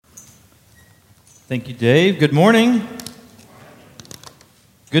Thank you, Dave. Good morning.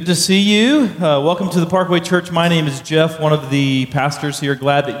 Good to see you. Welcome to the Parkway Church. My name is Jeff, one of the pastors here.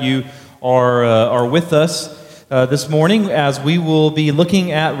 Glad that you are with us this morning as we will be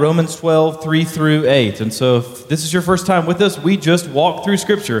looking at Romans 12, 3 through 8. And so if this is your first time with us, we just walked through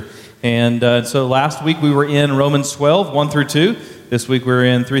Scripture. And so last week we were in Romans 12, 1 through 2. This week we're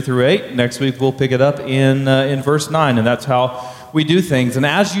in 3 through 8. Next week we'll pick it up in verse 9, and that's how we do things. And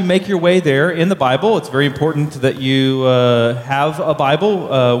as you make your way there in the Bible, it's very important that you have a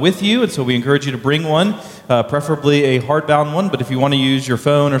Bible with you, and so we encourage you to bring one, preferably a hardbound one, but if you want to use your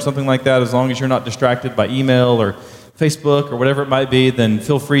phone or something like that, as long as you're not distracted by email or Facebook or whatever it might be, then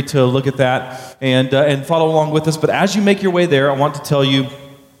feel free to look at that and follow along with us. But as you make your way there, I want to tell you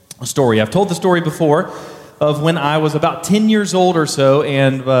a story. I've told the story before of when I was about 10 years old or so,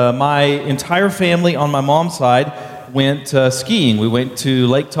 and my entire family on my mom's side went skiing. We went to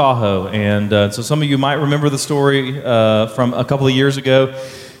Lake Tahoe, and so some of you might remember the story from a couple of years ago.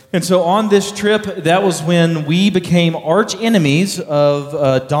 And so on this trip, that was when we became arch enemies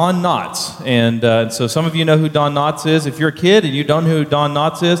of Don Knotts. And so some of you know who Don Knotts is. If you're a kid and you don't know who Don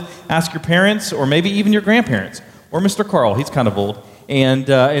Knotts is, ask your parents or maybe even your grandparents or Mr. Carl. He's kind of old.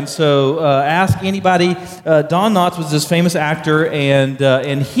 And so ask anybody. Don Knotts was this famous actor,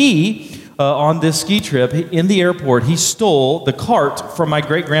 and he, on this ski trip, in the airport, he stole the cart from my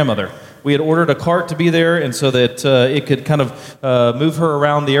great-grandmother. We had ordered a cart to be there, and so that it could kind of move her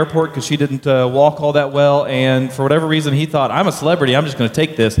around the airport because she didn't walk all that well. And for whatever reason, he thought, I'm a celebrity, I'm just going to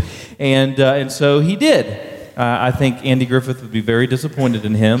take this. And so he did. I think Andy Griffith would be very disappointed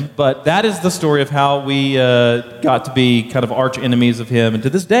in him. But that is the story of how we got to be kind of arch enemies of him. And to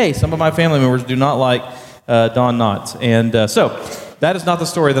this day, some of my family members do not like Don Knotts. And so that is not the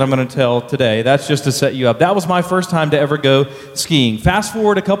story that I'm going to tell today. That's just to set you up. That was my first time to ever go skiing. Fast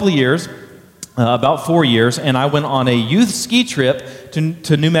forward a couple of years, about 4 years, and I went on a youth ski trip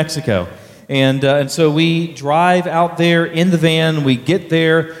to New Mexico. And so we drive out there in the van, we get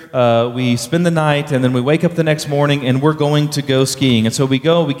there, we spend the night, and then we wake up the next morning, and we're going to go skiing. And so we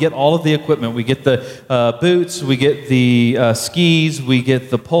get all of the equipment. We get the boots, we get the skis, we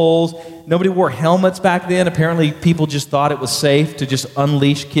get the poles. Nobody wore helmets back then. Apparently, people just thought it was safe to just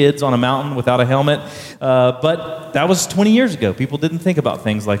unleash kids on a mountain without a helmet. But that was 20 years ago. People didn't think about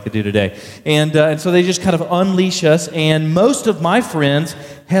things like they do today. And so they just kind of unleash us. And most of my friends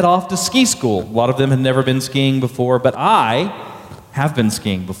head off to ski school. A lot of them had never been skiing before, but I have been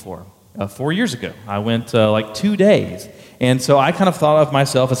skiing before. 4 years ago, I went like 2 days. And so I kind of thought of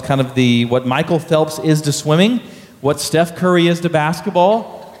myself as kind of what Michael Phelps is to swimming, what Steph Curry is to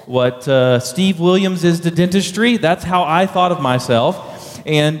basketball, what Steve Williams is to dentistry. That's how I thought of myself.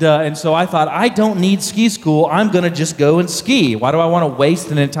 And so I thought, I don't need ski school. I'm going to just go and ski. Why do I want to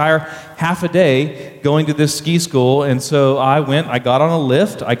waste an entire half a day going to this ski school? And so I got on a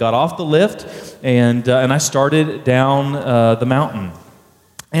lift, I got off the lift, and I started down the mountain.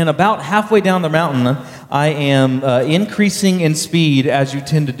 And about halfway down the mountain, I am increasing in speed, as you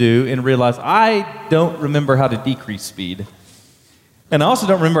tend to do, and realize I don't remember how to decrease speed. And I also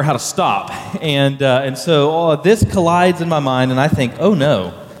don't remember how to stop. And so this collides in my mind, and I think, oh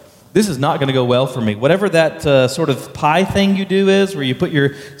no, this is not going to go well for me. Whatever that sort of pie thing you do is, where you put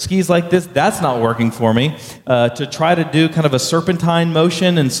your skis like this, that's not working for me. To try to do kind of a serpentine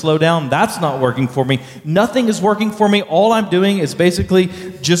motion and slow down, that's not working for me. Nothing is working for me. All I'm doing is basically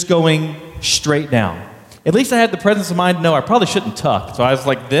just going straight down. At least I had the presence of mind to know I probably shouldn't tuck. So I was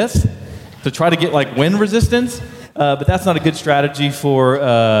like this to try to get like wind resistance. But that's not a good strategy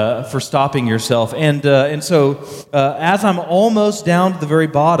for stopping yourself. And so as I'm almost down to the very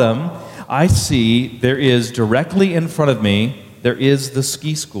bottom, I see there is directly in front of me, there is the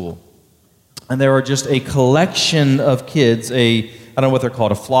ski school. And there are just a collection of kids, I don't know what they're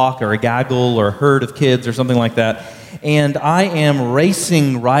called, a flock or a gaggle or a herd of kids or something like that. And I am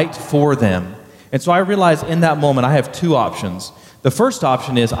racing right for them. And so I realize in that moment I have two options. The first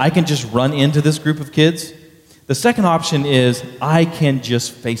option is I can just run into this group of kids. The second option is I can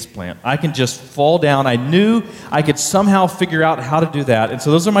just faceplant. I can just fall down. I knew I could somehow figure out how to do that. And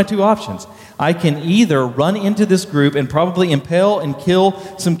so those are my two options. I can either run into this group and probably impale and kill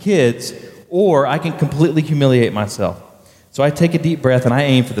some kids, or I can completely humiliate myself. So I take a deep breath and I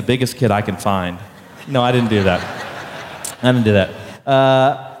aim for the biggest kid I can find. No, I didn't do that.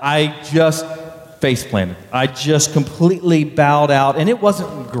 I just faceplanted. I just completely bowed out, and it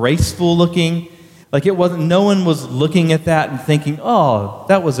wasn't graceful looking. Like it wasn't, no one was looking at that and thinking, oh,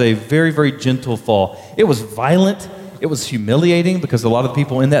 that was a very, very gentle fall. It was violent, It was humiliating because a lot of the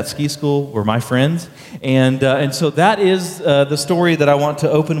people in that ski school were my friends. And so that is the story that I want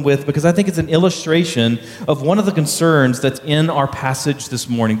to open with, because I think it's an illustration of one of the concerns that's in our passage this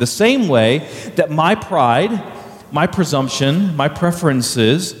morning. The same way that my pride, my presumption, my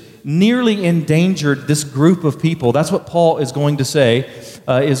preferences nearly endangered this group of people. That's what Paul is going to say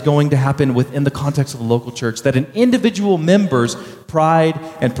is going to happen within the context of a local church, that an individual member's pride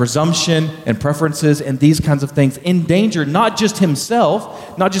and presumption and preferences and these kinds of things endanger not just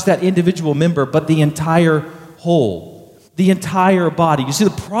himself, not just that individual member, but the entire whole, the entire body. You see,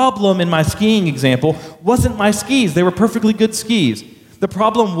 the problem in my skiing example wasn't my skis. They were perfectly good skis. The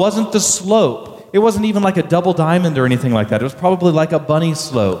problem wasn't the slope. It wasn't even like a double diamond or anything like that. It was probably like a bunny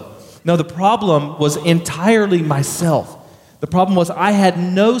slope. No, the problem was entirely myself. The problem was I had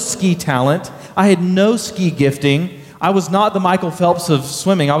no ski talent. I had no ski gifting. I was not the Michael Phelps of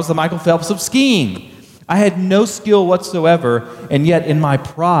swimming. I was the Michael Phelps of skiing. I had no skill whatsoever, and yet in my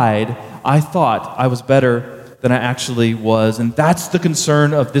pride, I thought I was better than I actually was. And that's the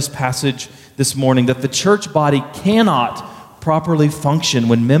concern of this passage this morning, that the church body cannot properly function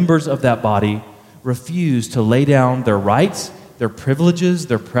when members of that body refuse to lay down their rights, their privileges,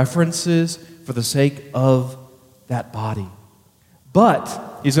 their preferences for the sake of that body.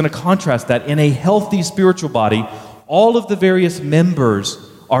 But he's going to contrast that in a healthy spiritual body, all of the various members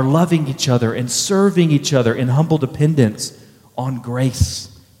are loving each other and serving each other in humble dependence on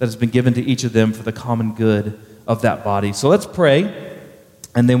grace that has been given to each of them for the common good of that body. So let's pray,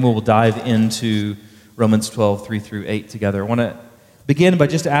 and then we'll dive into Romans 12, 3 through 8 together. I want to begin by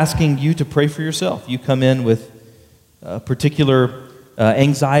just asking you to pray for yourself. You come in with particular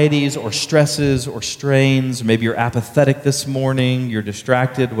anxieties or stresses or strains, or maybe you're apathetic this morning, you're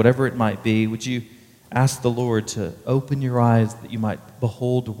distracted, whatever it might be. Would you ask the Lord to open your eyes that you might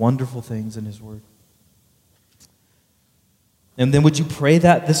behold wonderful things in His Word? And then would you pray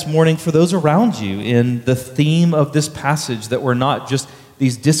that this morning for those around you in the theme of this passage, that we're not just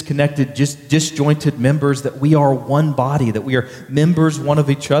these disconnected, just disjointed members, that we are one body, that we are members one of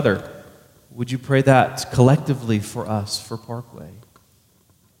each other. Would you pray that collectively for us, for Parkway?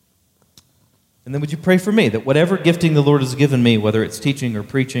 And then would you pray for me, that whatever gifting the Lord has given me, whether it's teaching or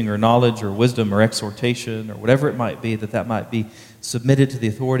preaching or knowledge or wisdom or exhortation or whatever it might be, that might be submitted to the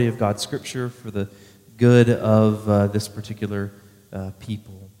authority of God's Scripture for the good of this particular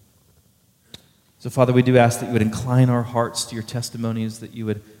people. So, Father, we do ask that you would incline our hearts to your testimonies, that you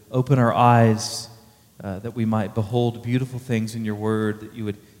would open our eyes, that we might behold beautiful things in your word, that you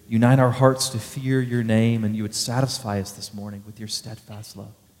would unite our hearts to fear your name, and you would satisfy us this morning with your steadfast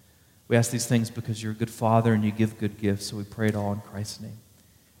love. We ask these things because you're a good Father and you give good gifts, so we pray it all in Christ's name.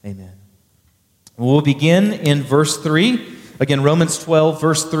 Amen. We'll begin in verse 3. Again, Romans 12,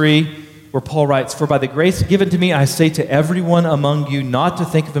 verse 3, where Paul writes, "For by the grace given to me, I say to everyone among you not to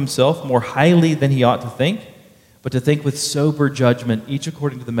think of himself more highly than he ought to think, but to think with sober judgment, each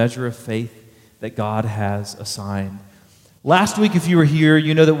according to the measure of faith that God has assigned." Last week, if you were here,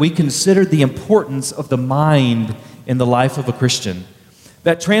 you know that we considered the importance of the mind in the life of a Christian.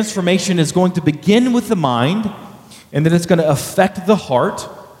 That transformation is going to begin with the mind, and then it's going to affect the heart,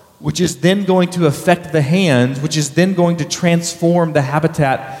 which is then going to affect the hands, which is then going to transform the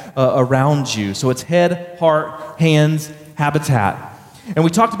habitat around you. So it's head, heart, hands, habitat. And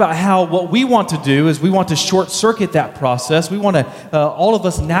we talked about how what we want to do is we want to short-circuit that process. We want to, all of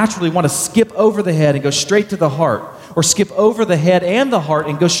us naturally want to skip over the head and go straight to the heart, or skip over the head and the heart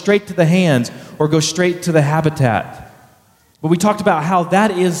and go straight to the hands, or go straight to the habitat. But we talked about how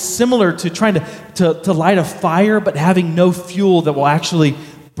that is similar to trying to light a fire, but having no fuel that will actually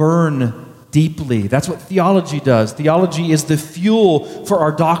burn deeply. That's what theology does. Theology is the fuel for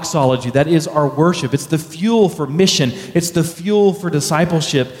our doxology. That is our worship. It's the fuel for mission. It's the fuel for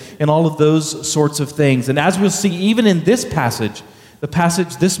discipleship and all of those sorts of things. And as we'll see, even in this passage, the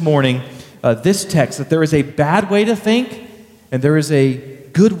passage this morning, this text, that there is a bad way to think and there is a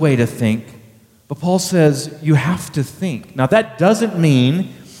good way to think. But Paul says you have to think. Now, that doesn't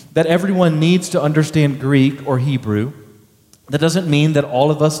mean that everyone needs to understand Greek or Hebrew. That doesn't mean that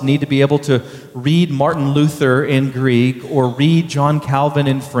all of us need to be able to read Martin Luther in Greek or read John Calvin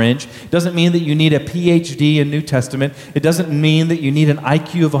in French. It doesn't mean that you need a PhD in New Testament. It doesn't mean that you need an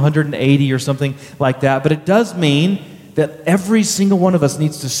IQ of 180 or something like that. But it does mean that every single one of us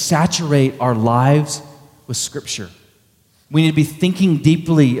needs to saturate our lives with Scripture. We need to be thinking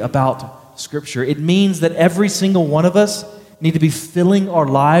deeply about Scripture. It means that every single one of us need to be filling our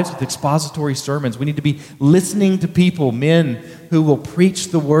lives with expository sermons. We need to be listening to people, men who will preach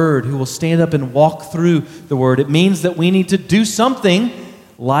the Word, who will stand up and walk through the Word. It means that we need to do something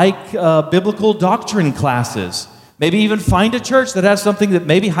like biblical doctrine classes. Maybe even find a church that has something that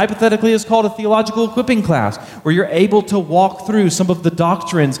maybe hypothetically is called a theological equipping class, where you're able to walk through some of the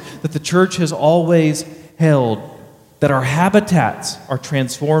doctrines that the church has always held, that our habitats are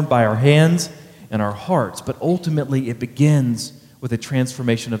transformed by our hands and our hearts. But ultimately, it begins with a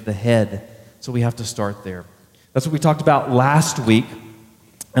transformation of the head. So we have to start there. That's what we talked about last week.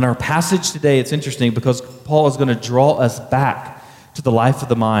 In our passage today, it's interesting because Paul is going to draw us back to the life of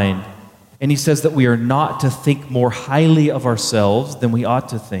the mind. And he says that we are not to think more highly of ourselves than we ought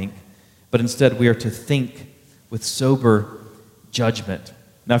to think, but instead we are to think with sober judgment.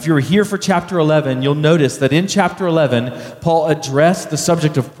 Now, if you were here for chapter 11, you'll notice that in chapter 11, Paul addressed the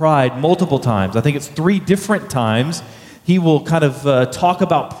subject of pride multiple times. I think it's 3 different times. He will kind of talk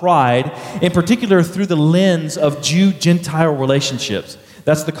about pride, in particular through the lens of Jew-Gentile relationships.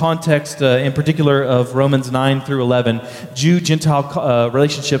 That's the context in particular of Romans 9 through 11, Jew-Gentile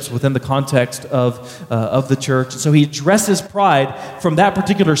relationships within the context of the church. So he addresses pride from that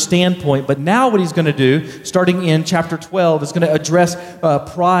particular standpoint, but now what he's going to do, starting in chapter 12, is going to address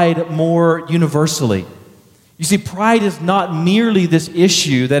pride more universally. You see, pride is not merely this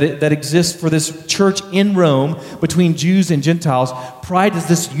issue that exists for this church in Rome between Jews and Gentiles. Pride is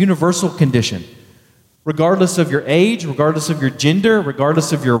this universal condition. Regardless of your age, regardless of your gender,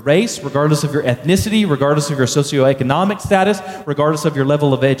 regardless of your race, regardless of your ethnicity, regardless of your socioeconomic status, regardless of your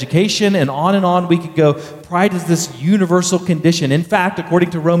level of education, and on we could go. Pride is this universal condition. In fact, according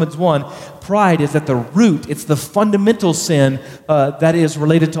to Romans 1, pride is at the root. It's the fundamental sin that is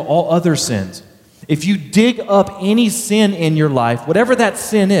related to all other sins. If you dig up any sin in your life, whatever that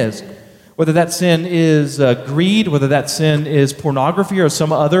sin is, whether that sin is greed, whether that sin is pornography or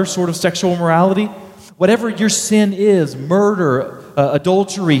some other sort of sexual immorality, whatever your sin is, murder,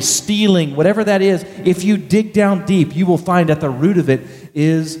 adultery, stealing, whatever that is, if you dig down deep, you will find at the root of it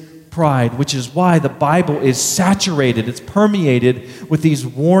is pride, which is why the Bible is saturated, it's permeated with these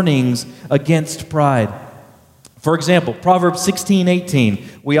warnings against pride. For example, Proverbs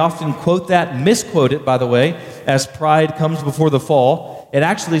 16:18, we often quote that, misquote it, by the way, as pride comes before the fall. It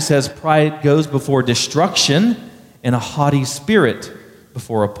actually says pride goes before destruction and a haughty spirit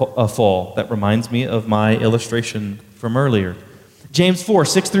before a fall. That reminds me of my illustration from earlier. James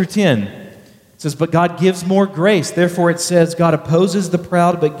 4:6 through 10 says, but God gives more grace. Therefore it says, God opposes the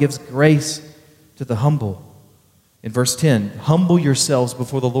proud, but gives grace to the humble. In verse 10, humble yourselves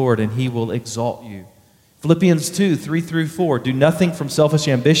before the Lord, and he will exalt you. Philippians 2:3 through 4, do nothing from selfish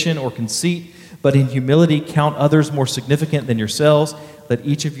ambition or conceit, but in humility count others more significant than yourselves. Let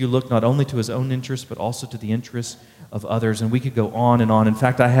each of you look not only to his own interests, but also to the interests of others. And we could go on and on. In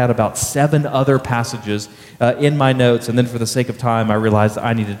fact, I had about 7 other passages in my notes, and then for the sake of time, I realized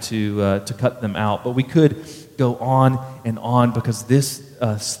I needed to cut them out. But we could go on and on because this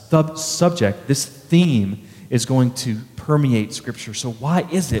subject, this theme, is going to permeate Scripture. So why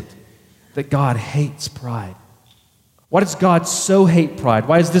is it that God hates pride? Why does God so hate pride?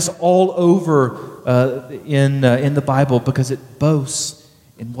 Why is this all over in the Bible? Because it boasts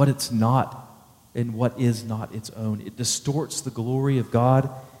in what it's not and what is not its own. It distorts the glory of God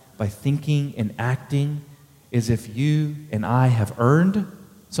by thinking and acting as if you and I have earned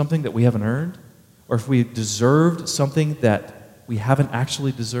something that we haven't earned, or if we deserved something that we haven't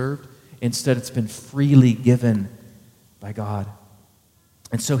actually deserved. Instead, it's been freely given by God.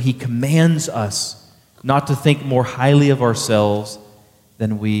 And so he commands us not to think more highly of ourselves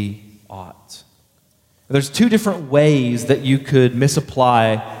than we ought. There's 2 different ways that you could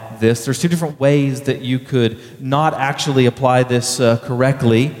misapply this. There's 2 different ways that you could not actually apply this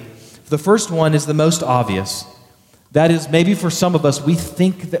correctly. The first one is the most obvious. That is, maybe for some of us, we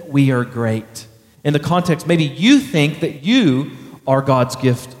think that we are great. In the context, maybe you think that you are God's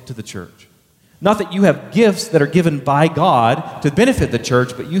gift to the church. Not that you have gifts that are given by God to benefit the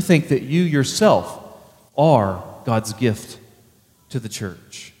church, but you think that you yourself are God's gift to the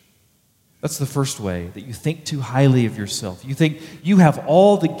church. That's the first way, that you think too highly of yourself. You think you have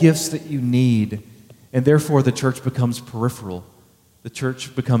all the gifts that you need, and therefore the church becomes peripheral. The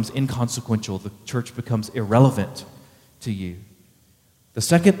church becomes inconsequential. The church becomes irrelevant to you. The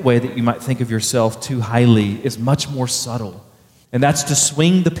second way that you might think of yourself too highly is much more subtle, and that's to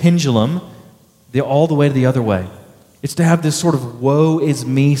swing the pendulum all the way to the other way. It's to have this sort of woe is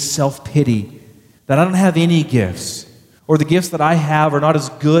me self-pity, that I don't have any gifts, or the gifts that I have are not as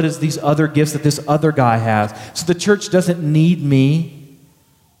good as these other gifts that this other guy has, so the church doesn't need me.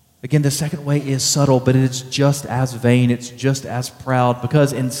 Again, the second way is subtle, but it's just as vain, it's just as proud,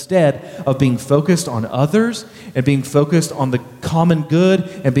 because instead of being focused on others and being focused on the common good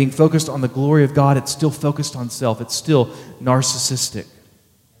and being focused on the glory of God, it's still focused on self. It's still narcissistic.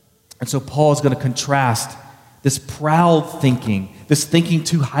 And so Paul is going to contrast this proud thinking, this thinking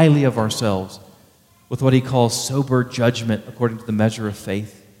too highly of ourselves, with what he calls sober judgment according to the measure of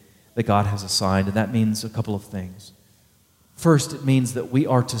faith that God has assigned. And that means a couple of things. First, it means that we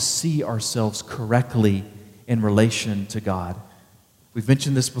are to see ourselves correctly in relation to God. We've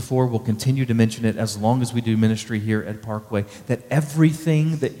mentioned this before. We'll continue to mention it as long as we do ministry here at Parkway, that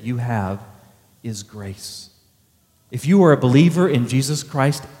everything that you have is grace. If you are a believer in Jesus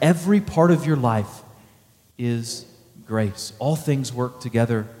Christ, every part of your life is grace. All things work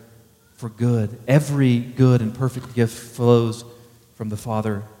together for good. Every good and perfect gift flows from the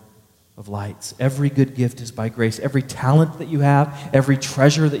Father of lights. Every good gift is by grace. Every talent that you have, every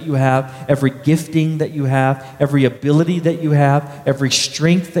treasure that you have, every gifting that you have, every ability that you have, every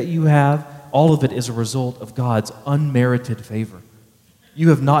strength that you have, all of it is a result of God's unmerited favor. You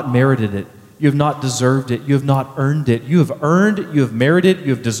have not merited it. You have not deserved it. You have not earned it. You have earned, you have merited, you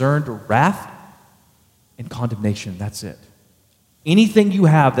have discerned wrath and condemnation. That's it. Anything you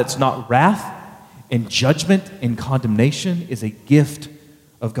have that's not wrath and judgment and condemnation is a gift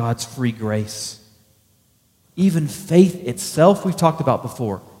of God's free grace. Even faith itself, we've talked about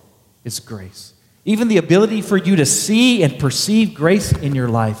before, is grace. Even the ability for you to see and perceive grace in your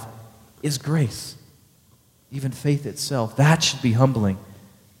life is grace. Even faith itself, that should be humbling.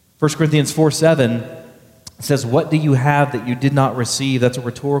 1 Corinthians 4:7 says, "What do you have that you did not receive?" That's a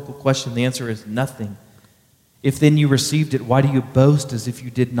rhetorical question. The answer is nothing. If then you received it, why do you boast as if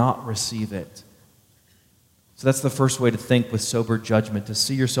you did not receive it? So that's the first way to think with sober judgment, to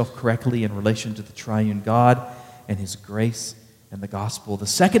see yourself correctly in relation to the triune God and His grace and the gospel. The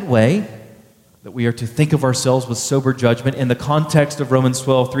second way that we are to think of ourselves with sober judgment in the context of Romans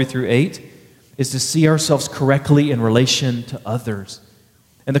 12:3-8 is to see ourselves correctly in relation to others.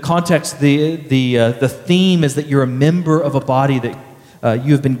 In the context, the theme is that you're a member of a body, that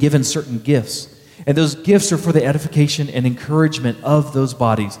you have been given certain gifts. And those gifts are for the edification and encouragement of those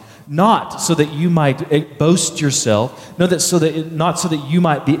bodies. Not so that you might boast yourself, not so that you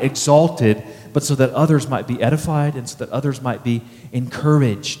might be exalted, but so that others might be edified and so that others might be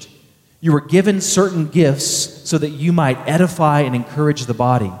encouraged. You were given certain gifts so that you might edify and encourage the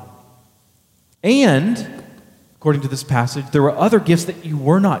body. And, according to this passage, there were other gifts that you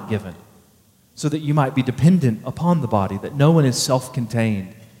were not given so that you might be dependent upon the body, that no one is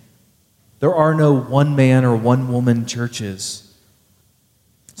self-contained. There are no one-man or one-woman churches.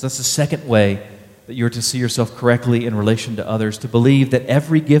 So that's the second way that you're to see yourself correctly in relation to others, to believe that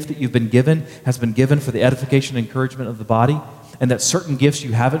every gift that you've been given has been given for the edification and encouragement of the body, and that certain gifts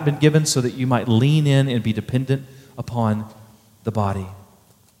you haven't been given so that you might lean in and be dependent upon the body.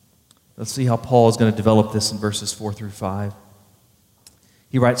 Let's see how Paul is going to develop this in verses 4-5.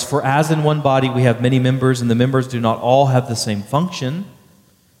 He writes, "For as in one body we have many members, and the members do not all have the same function,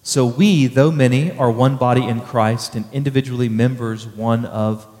 so we, though many, are one body in Christ, and individually members one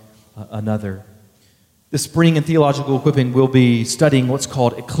of another." This spring in theological equipping, we'll be studying what's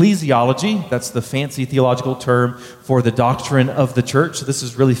called ecclesiology. That's the fancy theological term for the doctrine of the church. So this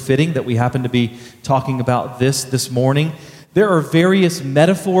is really fitting that we happen to be talking about this morning. There are various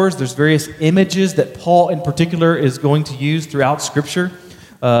metaphors, there's various images that Paul in particular is going to use throughout Scripture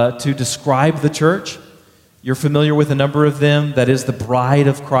to describe the church. You're familiar with a number of them. That is the bride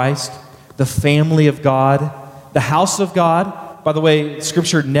of Christ, the family of God, the house of God. By the way,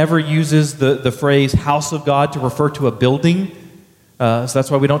 Scripture never uses the phrase house of God to refer to a building. So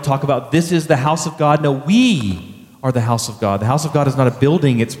that's why we don't talk about this is the house of God. No, we are the house of God. The house of God is not a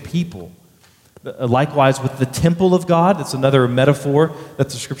building, it's people. Likewise with the temple of God, that's another metaphor that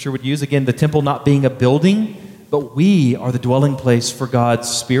the Scripture would use. Again, the temple not being a building, but we are the dwelling place for God's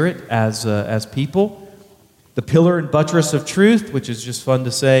Spirit as people. The pillar and buttress of truth, which is just fun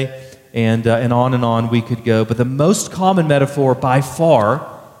to say, and on we could go. But the most common metaphor by far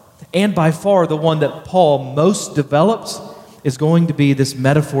the one that Paul most develops, is going to be this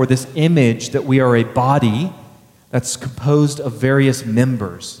metaphor, this image that we are a body that's composed of various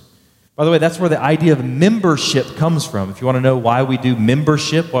members. By the way, that's where the idea of membership comes from. If you want to know why we do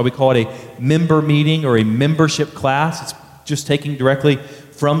membership, why we call it a member meeting or a membership class, it's just taking directly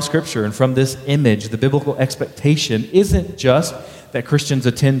from Scripture and from this image. The biblical expectation isn't just that Christians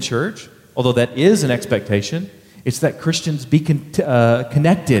attend church, although that is an expectation. It's that Christians be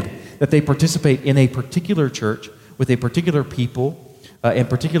connected, that they participate in a particular church with a particular people and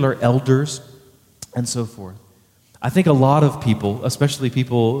particular elders and so forth. I think a lot of people, especially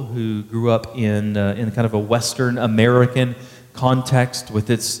people who grew up in kind of a Western American context with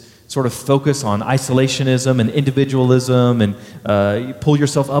its sort of focus on isolationism and individualism and you pull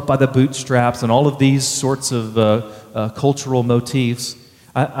yourself up by the bootstraps and all of these sorts of cultural motifs,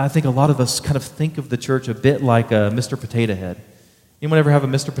 I think a lot of us kind of think of the church a bit like a Mr. Potato Head. Anyone ever have a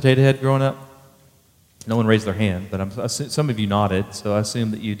Mr. Potato Head growing up? No one raised their hand, but some of you nodded, so I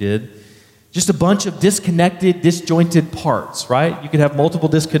assume that you did. Just a bunch of disconnected, disjointed parts, right? You could have multiple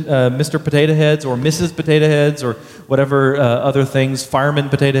Mr. Potato Heads or Mrs. Potato Heads or whatever other things, fireman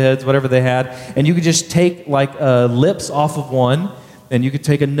potato heads, whatever they had, and you could just take like lips off of one, and you could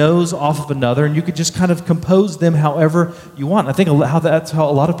take a nose off of another, and you could just kind of compose them however you want. I think that's how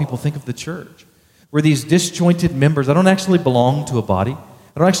a lot of people think of the church. We're these disjointed members. I don't actually belong to a body.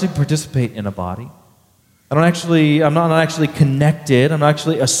 I don't actually participate in a body. I'm not actually connected. I'm not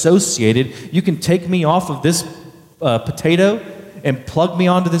actually associated. You can take me off of this potato and plug me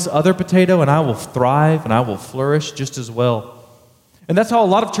onto this other potato, and I will thrive and I will flourish just as well. And that's how a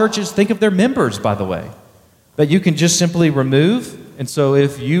lot of churches think of their members, by the way, that you can just simply remove. And so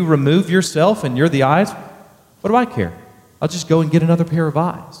if you remove yourself and you're the eyes, what do I care? I'll just go and get another pair of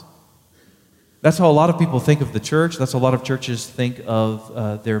eyes. That's how a lot of people think of the church. That's how a lot of churches think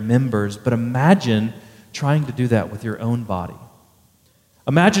of their members. But imagine trying to do that with your own body.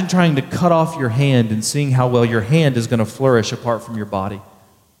 Imagine trying to cut off your hand and seeing how well your hand is going to flourish apart from your body.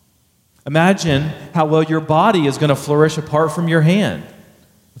 Imagine how well your body is going to flourish apart from your hand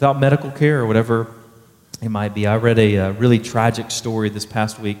without medical care or whatever it might be. I read a really tragic story this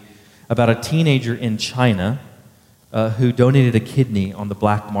past week about a teenager in China who donated a kidney on the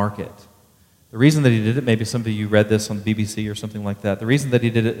black market. The reason that he did it, maybe some of you read this on the BBC or something like that, the reason that he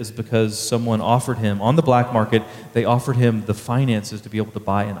did it is because someone offered him, on the black market, they offered him the finances to be able to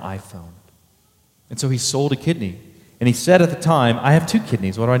buy an iPhone. And so he sold a kidney. And he said at the time, I have 2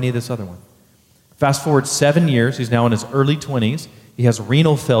 kidneys, what do I need this other one? Fast forward 7 years, he's now in his early 20s, he has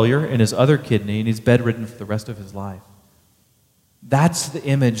renal failure in his other kidney, and he's bedridden for the rest of his life. That's the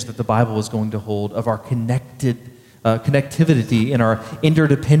image that the Bible is going to hold of our connectivity and our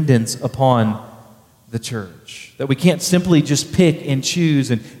interdependence upon the church. That we can't simply just pick and choose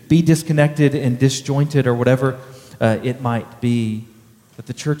and be disconnected and disjointed or whatever it might be. That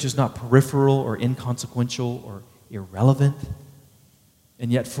the church is not peripheral or inconsequential or irrelevant.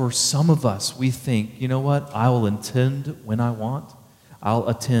 And yet for some of us, we think, you know what? I will attend when I want. I'll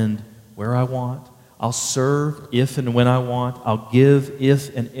attend where I want. I'll serve if and when I want. I'll give if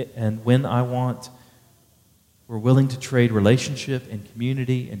and when I want. We're willing to trade relationship and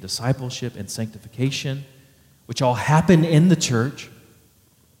community and discipleship and sanctification, which all happen in the church,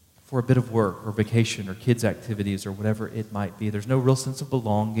 for a bit of work or vacation or kids' activities or whatever it might be. There's no real sense of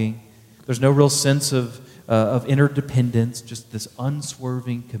belonging. There's no real sense of interdependence, just this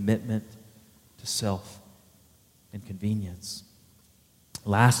unswerving commitment to self and convenience.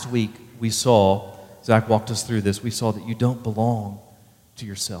 Last week, Zach walked us through this, we saw that you don't belong to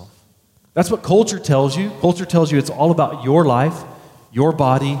yourself. That's what culture tells you. Culture tells you it's all about your life, your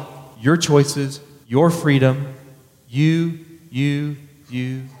body, your choices, your freedom. You.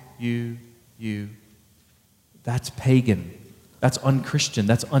 That's pagan. That's unchristian.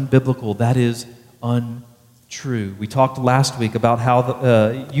 That's unbiblical. That is untrue. We talked last week about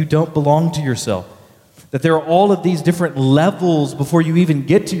how you don't belong to yourself. That there are all of these different levels before you even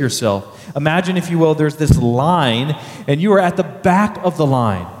get to yourself. Imagine, if you will, there's this line, and you are at the back of the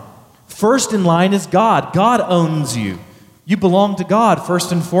line. First in line is God. God owns you. You belong to God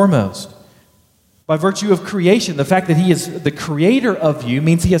first and foremost. By virtue of creation, the fact that He is the creator of you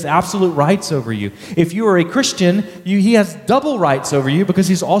means He has absolute rights over you. If you are a Christian, He has double rights over you because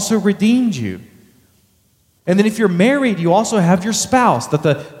He's also redeemed you. And then if you're married, you also have your spouse, that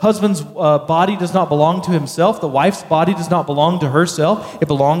the husband's body does not belong to himself, the wife's body does not belong to herself, it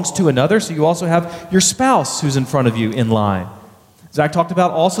belongs to another, so you also have your spouse who's in front of you in line. Zach talked about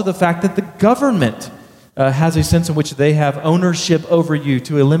also the fact that the government has a sense in which they have ownership over you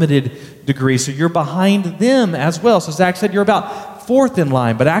to a limited degree, so you're behind them as well. So Zach said you're about fourth in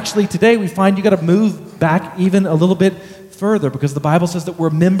line, but actually today we find you got to move back even a little bit further, because the Bible says that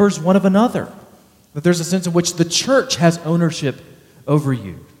we're members one of another, that there's a sense in which the church has ownership over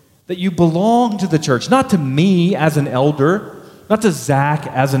you, that you belong to the church, not to me as an elder, not to Zach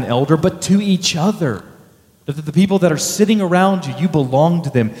as an elder, but to each other. That the people that are sitting around you, you belong to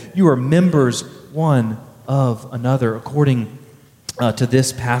them. You are members one of another, according to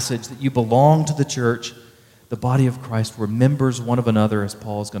this passage, that you belong to the church, the body of Christ. We're members one of another, as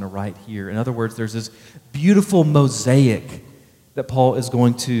Paul is going to write here. In other words, there's this beautiful mosaic that Paul is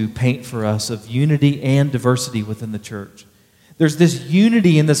going to paint for us of unity and diversity within the church. There's this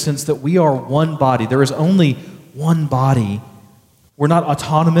unity in the sense that we are one body. There is only one body. We're not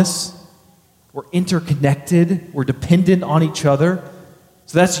autonomous. We're interconnected. We're dependent on each other.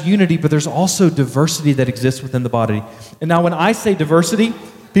 So that's unity, but there's also diversity that exists within the body. And now when I say diversity,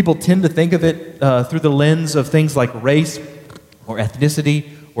 people tend to think of it through the lens of things like race or ethnicity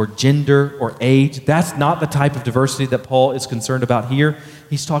or gender or age. That's not the type of diversity that Paul is concerned about here.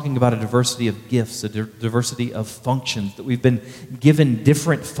 He's talking about a diversity of gifts, a diversity of functions, that we've been given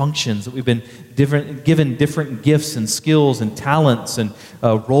different functions, that we've been given different gifts and skills and talents and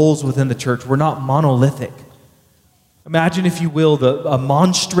roles within the church. We're not monolithic. Imagine, if you will, a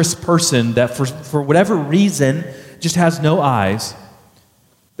monstrous person that for whatever reason just has no eyes.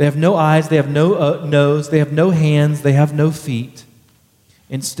 They have no eyes, they have no nose, they have no hands, they have no feet.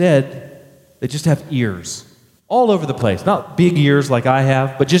 Instead, they just have ears all over the place. Not big ears like I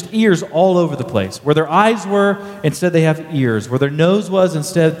have, but just ears all over the place. Where their eyes were, instead they have ears. Where their nose was,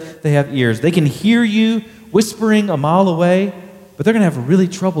 instead they have ears. They can hear you whispering a mile away, but they're going to have really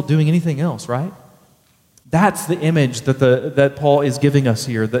trouble doing anything else, right? That's the image that Paul is giving us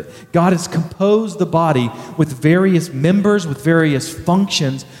here, that God has composed the body with various members, with various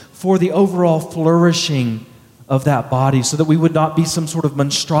functions for the overall flourishing of that body, so that we would not be some sort of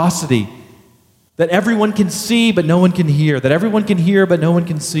monstrosity that everyone can see but no one can hear, that everyone can hear but no one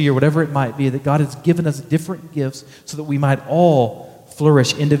can see, or whatever it might be, that God has given us different gifts so that we might all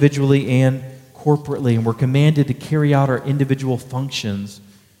flourish individually and corporately, and we're commanded to carry out our individual functions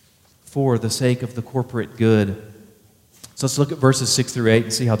for the sake of the corporate good. So let's look at verses 6 through 8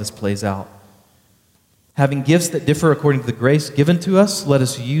 and see how this plays out. Having gifts that differ according to the grace given to us, let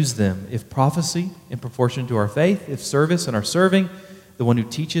us use them. If prophecy, in proportion to our faith; if service, in our serving; the one who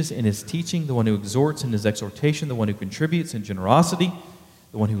teaches in his teaching; the one who exhorts in his exhortation; the one who contributes in generosity;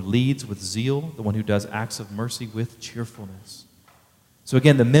 the one who leads with zeal; the one who does acts of mercy with cheerfulness. So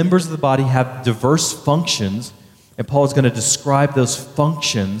again, the members of the body have diverse functions, and Paul is going to describe those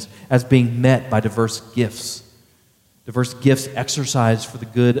functions as being met by diverse gifts. Diverse gifts exercised for the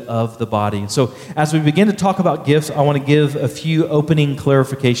good of the body. So as we begin to talk about gifts, I want to give a few opening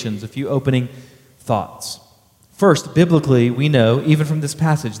clarifications, a few opening thoughts. First, biblically, we know, even from this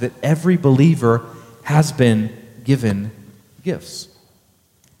passage, that every believer has been given gifts.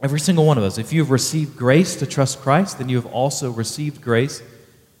 Every single one of us. If you have received grace to trust Christ, then you have also received grace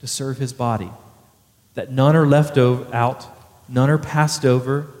to serve his body. That none are left out, none are passed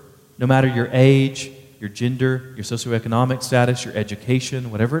over, no matter your age, your gender, your socioeconomic status, your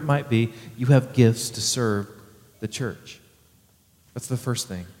education, whatever it might be, you have gifts to serve the church. That's the first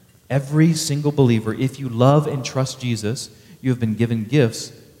thing. Every single believer, if you love and trust Jesus, you have been given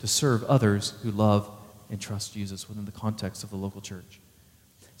gifts to serve others who love and trust Jesus within the context of the local church.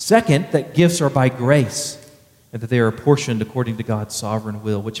 Second, that gifts are by grace, and that they are apportioned according to God's sovereign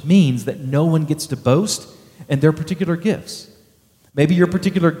will, which means that no one gets to boast in their particular gifts. Maybe your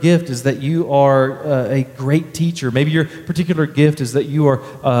particular gift is that you are a great teacher. Maybe your particular gift is that you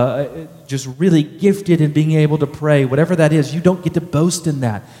are just really gifted in being able to pray. Whatever that is, you don't get to boast in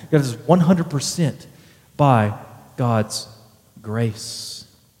that. That is 100% by God's grace.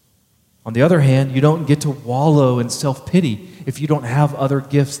 On the other hand, you don't get to wallow in self-pity if you don't have other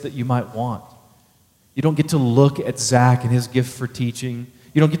gifts that you might want. You don't get to look at Zach and his gift for teaching.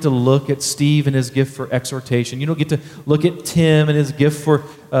 You don't get to look at Steve and his gift for exhortation. You don't get to look at Tim and his gift for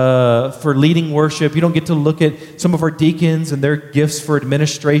leading worship. You don't get to look at some of our deacons and their gifts for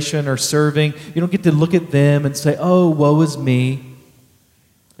administration or serving. You don't get to look at them and say, oh, woe is me,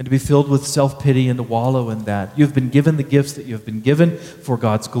 and to be filled with self-pity and to wallow in that. You've been given the gifts that you have been given for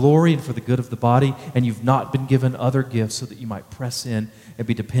God's glory and for the good of the body, and you've not been given other gifts so that you might press in and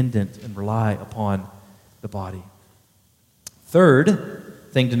be dependent and rely upon the body.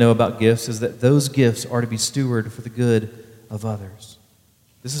 Third thing to know about gifts is that those gifts are to be stewarded for the good of others.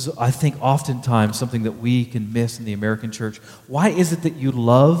 This is, I think, oftentimes something that we can miss in the American church. Why is it that you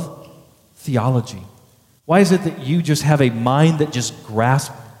love theology? Why is it that you just have a mind that just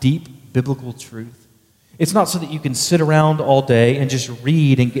grasps deep biblical truth? It's not so that you can sit around all day and just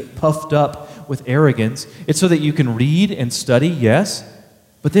read and get puffed up with arrogance. It's so that you can read and study, yes,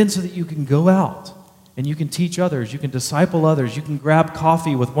 but then so that you can go out and you can teach others, you can disciple others, you can grab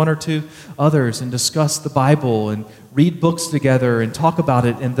coffee with one or two others and discuss the Bible and read books together and talk about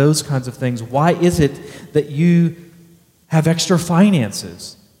it and those kinds of things. Why is it that you have extra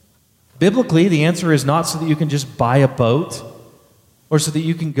finances? Biblically, the answer is not so that you can just buy a boat or so that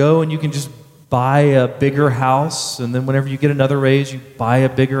you can go and you can just buy a bigger house, and then whenever you get another raise, you buy a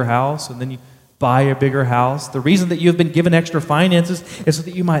bigger house, and then you buy a bigger house. The reason that you have been given extra finances is so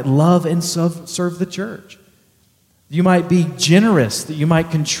that you might love and serve the church. You might be generous, that you might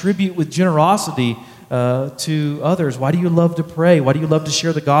contribute with generosity to others. Why do you love to pray? Why do you love to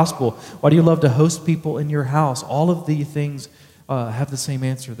share the gospel? Why do you love to host people in your house? All of these things have the same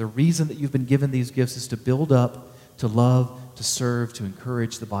answer. The reason that you've been given these gifts is to build up, to love, to serve, to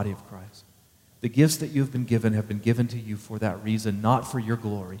encourage the body of Christ. The gifts that you've been given have been given to you for that reason, not for your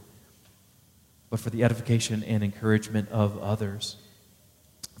glory, but for the edification and encouragement of others.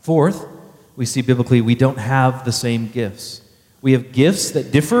 Fourth, we see biblically we don't have the same gifts. We have gifts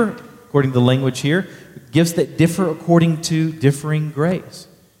that differ, according to the language here, gifts that differ according to differing grace.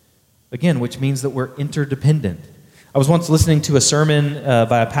 Again, which means that we're interdependent. I was once listening to a sermon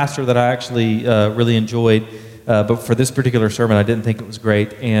by a pastor that I actually really enjoyed, but for this particular sermon, I didn't think it was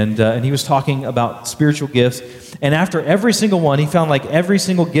great. And he was talking about spiritual gifts. And after every single one, he found like every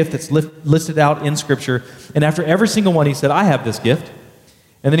single gift that's listed out in Scripture. And after every single one, he said, I have this gift.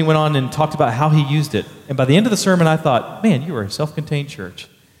 And then he went on and talked about how he used it. And by the end of the sermon, I thought, man, you are a self-contained church.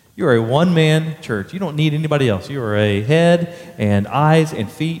 You are a one-man church. You don't need anybody else. You are a head and eyes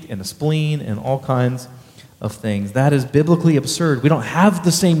and feet and a spleen and all kinds of things. That is biblically absurd. We don't have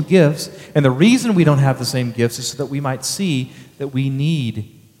the same gifts, and the reason we don't have the same gifts is so that we might see that we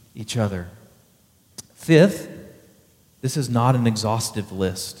need each other. Fifth, this is not an exhaustive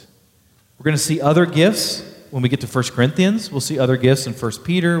list. We're going to see other gifts when we get to 1 Corinthians. We'll see other gifts in 1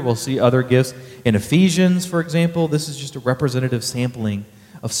 Peter. We'll see other gifts in Ephesians, for example. This is just a representative sampling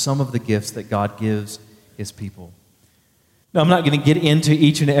of some of the gifts that God gives His people. Now, I'm not going to get into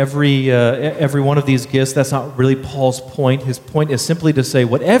each and every one of these gifts. That's not really Paul's point. His point is simply to say,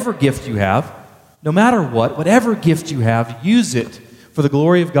 whatever gift you have, no matter what, whatever gift you have, use it for the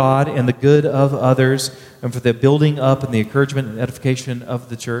glory of God and the good of others and for the building up and the encouragement and edification of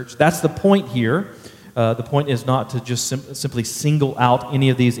the church. That's the point here. The point is not to just simply single out any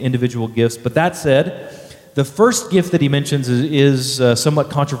of these individual gifts. But that said, the first gift that he mentions is somewhat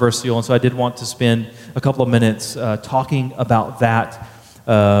controversial, and so I did want to spend a couple of minutes talking about that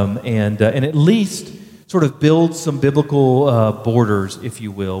and at least sort of build some biblical borders, if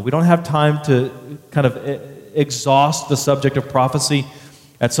you will. We don't have time to kind of exhaust the subject of prophecy.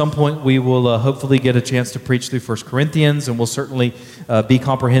 At some point, we will hopefully get a chance to preach through 1 Corinthians, and we'll certainly be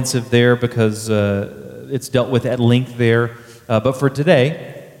comprehensive there because it's dealt with at length there. But for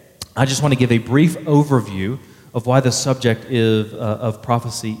today, I just want to give a brief overview of why the subject of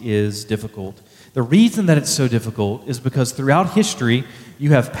prophecy is difficult. The reason that it's so difficult is because throughout history,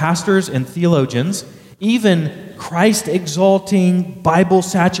 you have pastors and theologians, even Christ-exalting,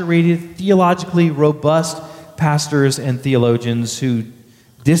 Bible-saturated, theologically robust pastors and theologians who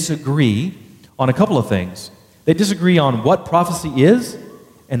disagree on a couple of things. They disagree on what prophecy is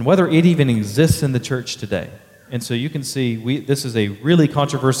and whether it even exists in the church today. And so you can see this is a really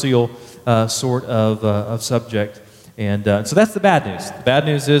controversial sort of subject. And so that's the bad news. The bad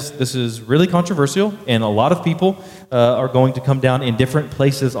news is this is really controversial, and a lot of people are going to come down in different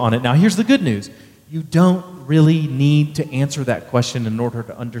places on it. Now, here's the good news. You don't really need to answer that question in order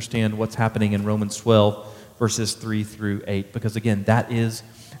to understand what's happening in Romans 12, verses 3 through 8, because, again, that is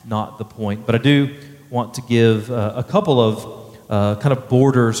not the point. But I do want to give a couple of kind of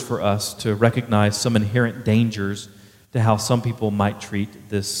borders for us to recognize some inherent dangers to how some people might treat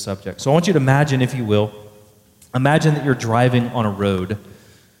this subject. So I want you to imagine, if you will, imagine that you're driving on a road,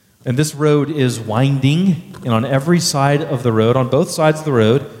 and this road is winding, and on every side of the road, on both sides of the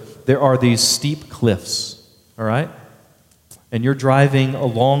road, there are these steep cliffs, all right? And you're driving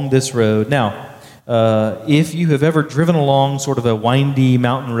along this road. Now, if you have ever driven along sort of a windy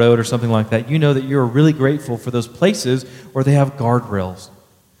mountain road or something like that, you know that you're really grateful for those places where they have guardrails.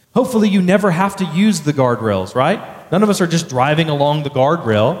 Hopefully you never have to use the guardrails, right? None of us are just driving along the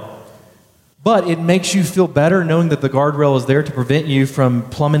guardrail, but it makes you feel better knowing that the guardrail is there to prevent you from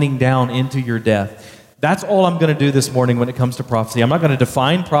plummeting down into your death. That's all I'm going to do this morning when it comes to prophecy. I'm not going to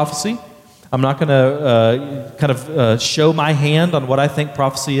define prophecy. I'm not going to show my hand on what I think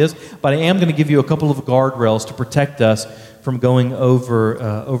prophecy is, but I am going to give you a couple of guardrails to protect us from going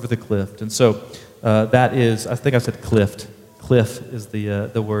over the cliff. And so that is, I think I said cliff. Cliff is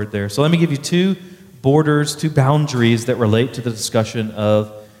the word there. So let me give you two borders, two boundaries that relate to the discussion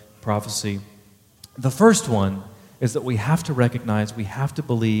of prophecy. The first one is that we have to recognize, we have to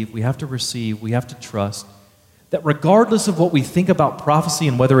believe, we have to receive, we have to trust that regardless of what we think about prophecy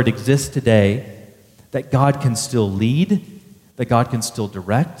and whether it exists today, that God can still lead, that God can still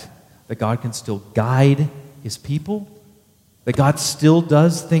direct, that God can still guide His people, that God still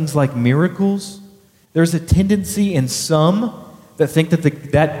does things like miracles. There's a tendency in some that think that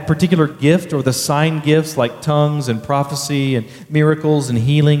that particular gift or the sign gifts like tongues and prophecy and miracles and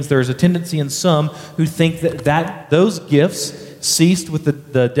healings, there's a tendency in some who think that those gifts ceased with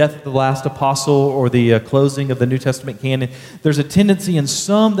the death of the last apostle or the closing of the New Testament canon. There's a tendency in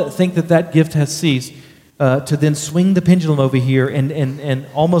some that think that gift has ceased. to then swing the pendulum over here and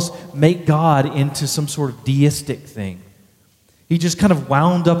almost make God into some sort of deistic thing. He just kind of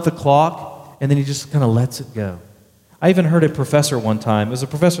wound up the clock, and then he just kind of lets it go. I even heard a professor one time. It was a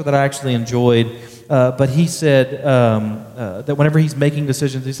professor that I actually enjoyed, but he said that whenever he's making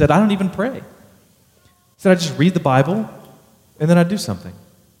decisions, he said, I don't even pray. He said, I just read the Bible, and then I do something.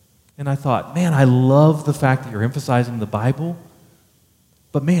 And I thought, man, I love the fact that you're emphasizing the Bible,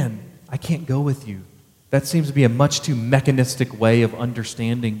 but man, I can't go with you. That seems to be a much too mechanistic way of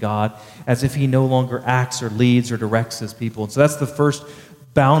understanding God, as if he no longer acts or leads or directs his people. And so that's the first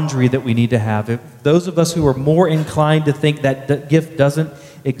boundary that we need to have. If those of us who are more inclined to think that the gift doesn't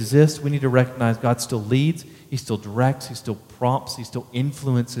exist, we need to recognize God still leads, he still directs, he still prompts, he still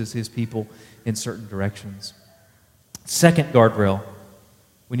influences his people in certain directions. Second guardrail,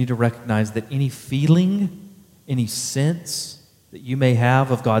 we need to recognize that any feeling, any sense that you may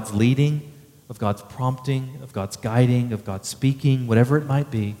have of God's leading, of God's prompting, of God's guiding, of God's speaking, whatever it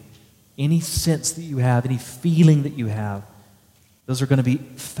might be, any sense that you have, any feeling that you have, those are going to be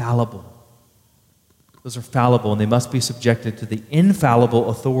fallible. Those are fallible, and they must be subjected to the infallible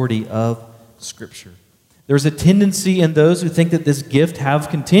authority of Scripture. There's a tendency in those who think that this gift have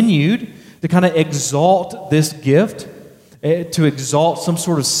continued to kind of exalt this gift, to exalt some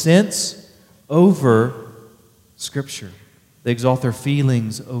sort of sense over Scripture. They exalt their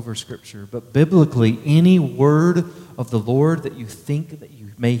feelings over Scripture. But biblically, any word of the Lord that you think that you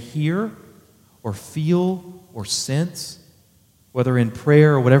may hear or feel or sense, whether in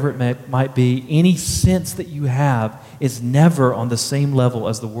prayer or whatever it might be, any sense that you have is never on the same level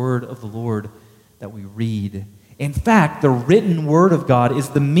as the word of the Lord that we read. In fact, the written word of God is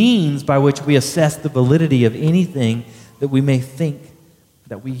the means by which we assess the validity of anything that we may think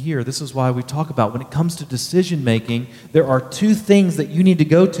that we hear. This is why we talk about when it comes to decision making, there are two things that you need to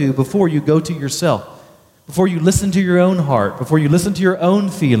go to before you go to yourself, before you listen to your own heart, before you listen to your own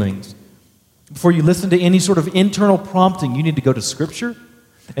feelings, before you listen to any sort of internal prompting. You need to go to Scripture,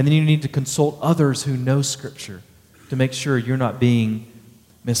 and then you need to consult others who know Scripture to make sure you're not being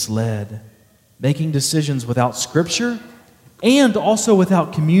misled. Making decisions without Scripture and also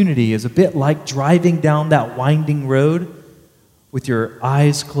without community is a bit like driving down that winding road with your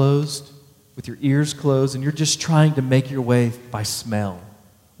eyes closed, with your ears closed, and you're just trying to make your way by smell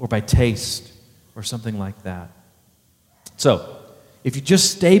or by taste or something like that. So, if you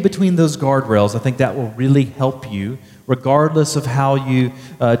just stay between those guardrails, I think that will really help you, regardless of how you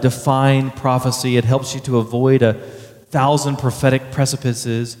define prophecy. It helps you to avoid 1,000 prophetic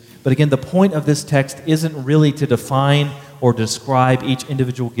precipices. But again, the point of this text isn't really to define or describe each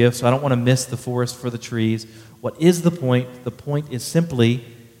individual gift, so I don't want to miss the forest for the trees. What is the point? The point is simply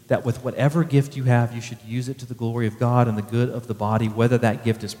that with whatever gift you have, you should use it to the glory of God and the good of the body, whether that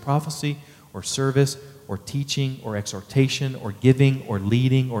gift is prophecy or service or teaching or exhortation or giving or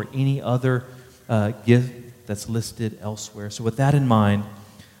leading or any other gift that's listed elsewhere. So with that in mind,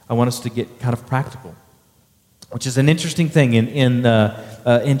 I want us to get kind of practical, which is an interesting thing.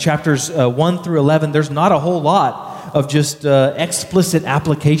 In chapters 1 through 11, there's not a whole lot of just explicit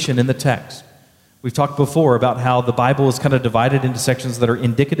application in the text. We've talked before about how the Bible is kind of divided into sections that are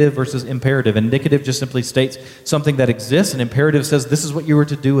indicative versus imperative. Indicative just simply states something that exists, and imperative says this is what you were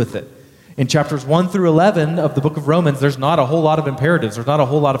to do with it. In chapters 1 through 11 of the book of Romans, there's not a whole lot of imperatives. There's not a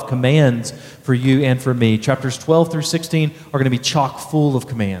whole lot of commands for you and for me. Chapters 12 through 16 are going to be chock full of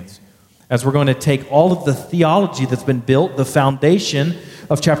commands, as we're going to take all of the theology that's been built, the foundation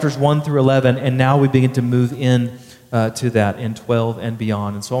of chapters 1 through 11, and now we begin to move in to that in 12 and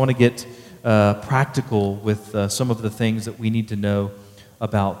beyond. And so I want to get practical with some of the things that we need to know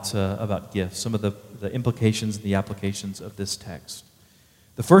about gifts, some of the implications and the applications of this text.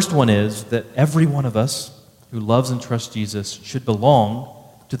 The first one is that every one of us who loves and trusts Jesus should belong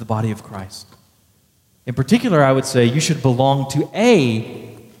to the body of Christ. In particular, I would say you should belong to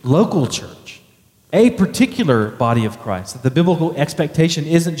a local church, a particular body of Christ. That the biblical expectation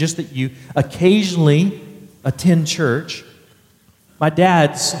isn't just that you occasionally attend church. My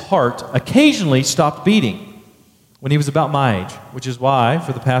dad's heart occasionally stopped beating when he was about my age, which is why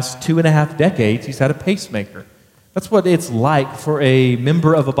for the past 2.5 decades he's had a pacemaker. That's what it's like for a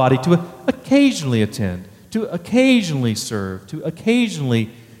member of a body to occasionally attend, to occasionally serve, to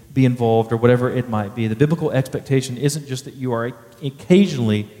occasionally be involved, or whatever it might be. The biblical expectation isn't just that you are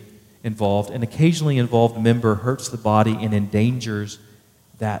occasionally involved. An occasionally involved member hurts the body and endangers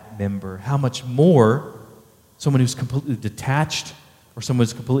that member. How much more someone who's completely detached or someone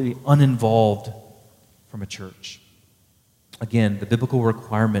who's completely uninvolved from a church? Again, the biblical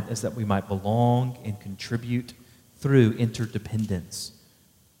requirement is that we might belong and contribute through interdependence.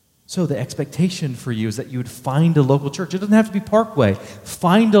 So the expectation for you is that you would find a local church. It doesn't have to be Parkway.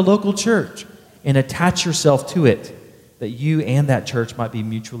 Find a local church and attach yourself to it, that you and that church might be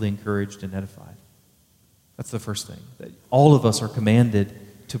mutually encouraged and edified. That's the first thing, that all of us are commanded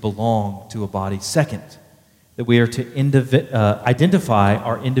to belong to a body. Second, that we are to identify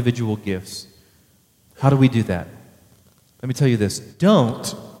our individual gifts. How do we do that? Let me tell you this.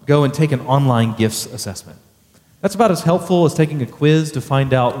 Don't go and take an online gifts assessment. That's about as helpful as taking a quiz to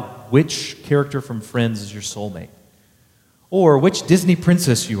find out which character from Friends is your soulmate, or which Disney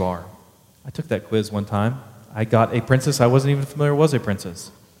princess you are. I took that quiz one time. I got a princess I wasn't even familiar was a princess.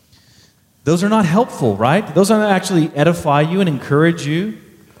 Those are not helpful, right? Those don't actually edify you and encourage you,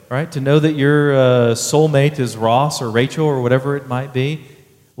 right? To know that your soulmate is Ross or Rachel or whatever it might be.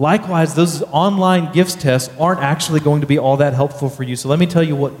 Likewise, those online gifts tests aren't actually going to be all that helpful for you. So let me tell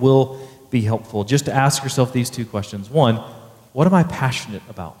you what will be helpful. Just to ask yourself these two questions. One, what am I passionate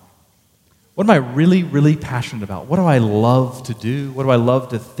about? What am I really, really passionate about? What do I love to do? What do I love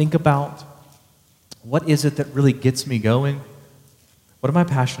to think about? What is it that really gets me going? What am I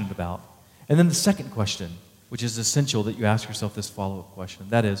passionate about? And then the second question, which is essential that you ask yourself this follow-up question.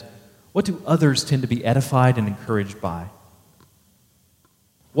 That is, what do others tend to be edified and encouraged by?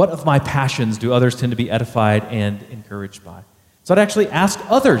 What of my passions do others tend to be edified and encouraged by? So I'd actually ask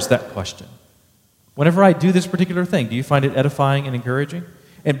others that question. Whenever I do this particular thing, do you find it edifying and encouraging?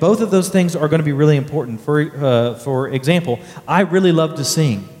 And both of those things are going to be really important. For example, I really love to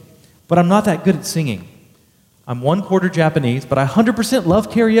sing, but I'm not that good at singing. I'm 1/4 Japanese, but I 100%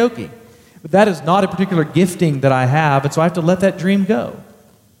 love karaoke. But that is not a particular gifting that I have, and so I have to let that dream go.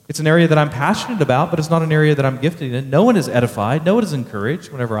 It's an area that I'm passionate about, but it's not an area that I'm gifted in. No one is edified. No one is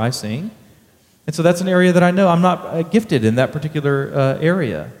encouraged whenever I sing. And so that's an area that I know I'm not gifted in that particular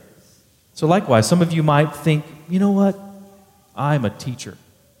area. So likewise, some of you might think, you know what? I'm a teacher.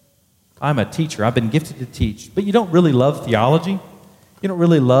 I'm a teacher. I've been gifted to teach. But you don't really love theology. You don't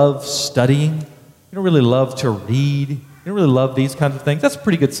really love studying. You don't really love to read. You don't really love these kinds of things. That's a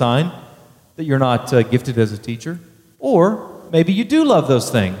pretty good sign that you're not gifted as a teacher. Or maybe you do love those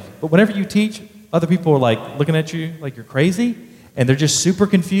things. But whenever you teach, other people are like looking at you like you're crazy. And they're just super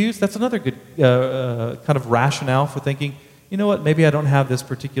confused. That's another good kind of rationale for thinking, you know what, maybe I don't have this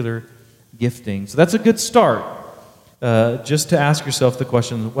particular gifting. So that's a good start, just to ask yourself the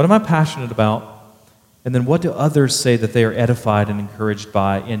question, what am I passionate about? And then what do others say that they are edified and encouraged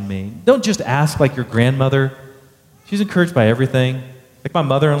by in me? Don't just ask like your grandmother. She's encouraged by everything. Like my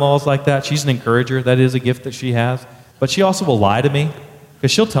mother-in-law is like that. She's an encourager. That is a gift that she has. But she also will lie to me, because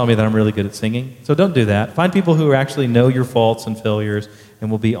she'll tell me that I'm really good at singing. So don't do that. Find people who actually know your faults and failures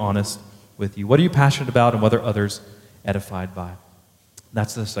and will be honest with you. What are you passionate about and what are others edified by?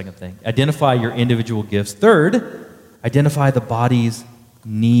 That's the second thing. Identify your individual gifts. Third, identify the body's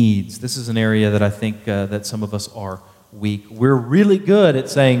needs. This is an area that I think that some of us are weak. We're really good at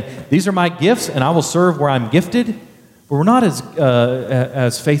saying, these are my gifts and I will serve where I'm gifted. But we're not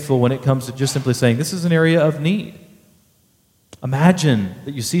as faithful when it comes to just simply saying, this is an area of need. Imagine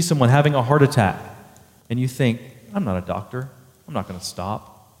that you see someone having a heart attack and you think, I'm not a doctor. I'm not going to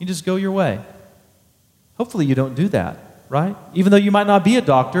stop. You just go your way. Hopefully you don't do that, right? Even though you might not be a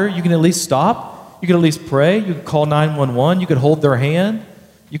doctor, you can at least stop. You can at least pray. You can call 911. You could hold their hand.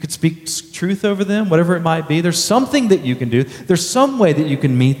 You could speak truth over them, whatever it might be. There's something that you can do. There's some way that you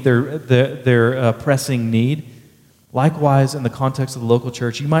can meet their pressing need. Likewise, in the context of the local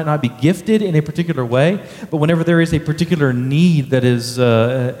church, you might not be gifted in a particular way, but whenever there is a particular need that is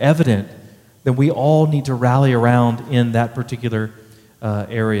evident, then we all need to rally around in that particular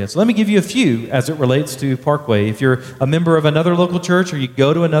area. So let me give you a few as it relates to Parkway. If you're a member of another local church or you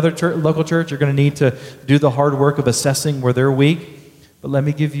go to another local church, you're going to need to do the hard work of assessing where they're weak. But let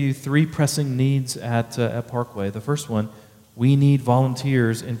me give you 3 pressing needs at Parkway. The first one, we need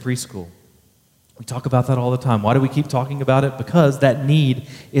volunteers in preschool. We talk about that all the time. Why do we keep talking about it? Because that need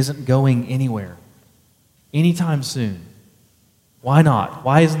isn't going anywhere anytime soon. Why not?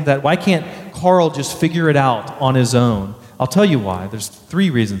 Why can't Carl just figure it out on his own? I'll tell you why. There's 3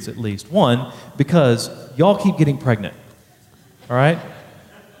 reasons at least. One, because y'all keep getting pregnant. All right?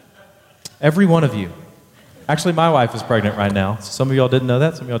 Every one of you. Actually, my wife is pregnant right now. Some of y'all didn't know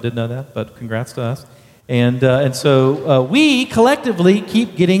that. Some of y'all did know that, but congrats to us. And so we collectively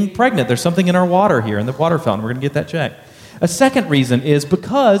keep getting pregnant. There's something in our water here, in the water fountain. We're going to get that checked. A second reason is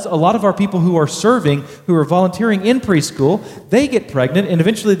because a lot of our people who are serving, who are volunteering in preschool, they get pregnant, and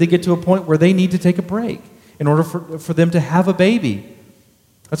eventually they get to a point where they need to take a break in order for them to have a baby.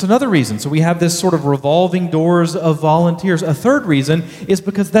 That's another reason. So we have this sort of revolving doors of volunteers. A third reason is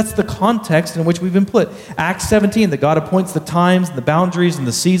because that's the context in which we've been put. Acts 17, that God appoints the times, the boundaries, and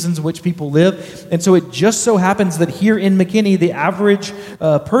the seasons in which people live. And so it just so happens that here in McKinney, the average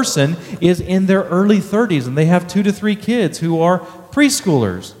person is in their early 30s, and they have 2 to 3 kids who are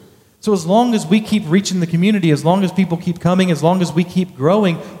preschoolers. So as long as we keep reaching the community, as long as people keep coming, as long as we keep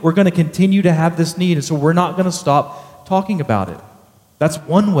growing, we're going to continue to have this need. And so we're not going to stop talking about it. That's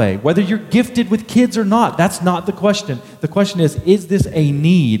one way. Whether you're gifted with kids or not, that's not the question. The question is this a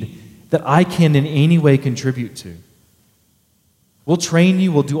need that I can in any way contribute to? We'll train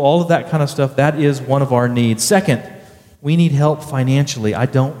you. We'll do all of that kind of stuff. That is one of our needs. Second, we need help financially. I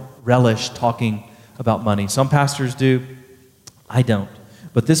don't relish talking about money. Some pastors do. I don't.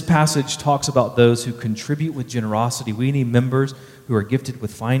 But this passage talks about those who contribute with generosity. We need members who are gifted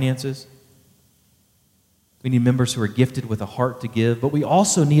with finances. We need members who are gifted with a heart to give, but we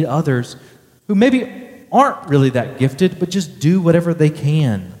also need others who maybe aren't really that gifted, but just do whatever they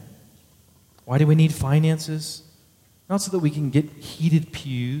can. Why do we need finances? Not so that we can get heated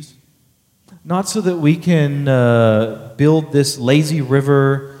pews, not so that we can build this lazy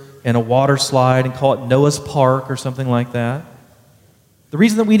river and a water slide and call it Noah's Park or something like that. The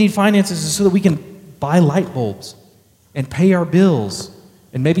reason that we need finances is so that we can buy light bulbs and pay our bills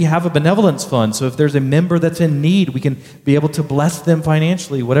and maybe have a benevolence fund, so if there's a member that's in need, we can be able to bless them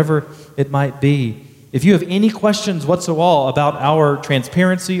financially, whatever it might be. If you have any questions whatsoever about our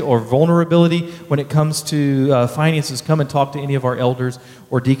transparency or vulnerability when it comes to finances, come and talk to any of our elders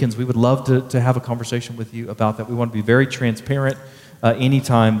or deacons. We would love to have a conversation with you about that. We want to be very transparent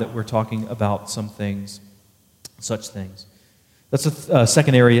anytime that we're talking about some things, such things. That's a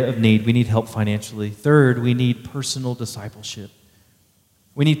second area of need. We need help financially. Third, we need personal discipleship.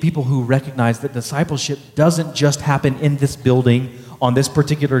 We need people who recognize that discipleship doesn't just happen in this building on this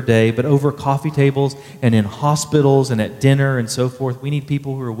particular day, but over coffee tables and in hospitals and at dinner and so forth. We need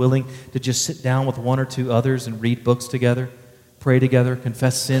people who are willing to just sit down with 1 or 2 others and read books together, pray together,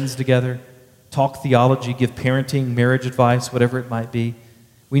 confess sins together, talk theology, give parenting, marriage advice, whatever it might be.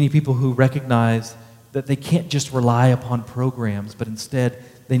 We need people who recognize that they can't just rely upon programs, but instead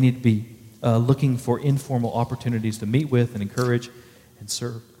they need to be looking for informal opportunities to meet with and encourage and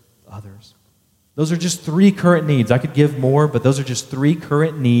serve others. Those are just 3 current needs. I could give more, but those are just 3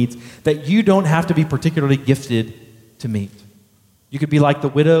 current needs that you don't have to be particularly gifted to meet. You could be like the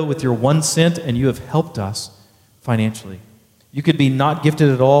widow with your 1 cent, and you have helped us financially. You could be not gifted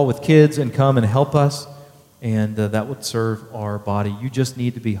at all with kids and come and help us, and that would serve our body. You just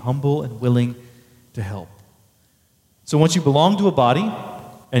need to be humble and willing to help. So once you belong to a body,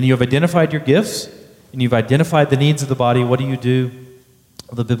 and you have identified your gifts, and you've identified the needs of the body, what do?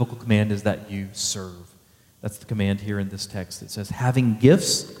 The biblical command is that you serve. That's the command here in this text. It says, having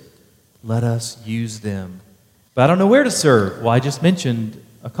gifts, let us use them. But I don't know where to serve. Well, I just mentioned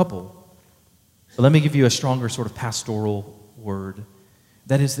a couple. But let me give you a stronger sort of pastoral word.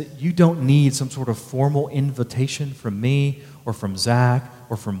 That is that you don't need some sort of formal invitation from me or from Zach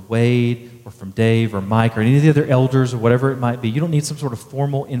or from Wade or from Dave or Mike or any of the other elders or whatever it might be. You don't need some sort of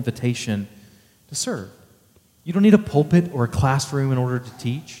formal invitation to serve. You don't need a pulpit or a classroom in order to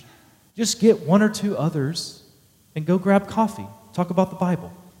teach. Just get 1 or 2 others and go grab coffee. Talk about the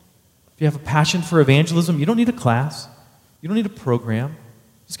Bible. If you have a passion for evangelism, you don't need a class. You don't need a program.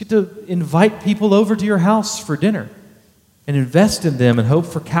 Just get to invite people over to your house for dinner and invest in them and hope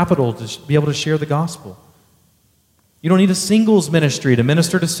for capital to be able to share the gospel. You don't need a singles ministry to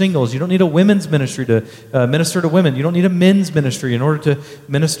minister to singles. You don't need a women's ministry to minister to women. You don't need a men's ministry in order to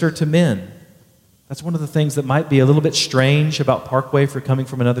minister to men. That's one of the things that might be a little bit strange about Parkway for coming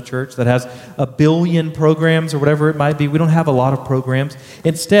from another church that has 1 billion programs or whatever it might be. We don't have a lot of programs.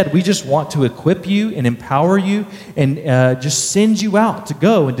 Instead, we just want to equip you and empower you and just send you out to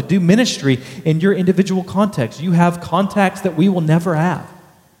go and to do ministry in your individual context. You have contacts that we will never have.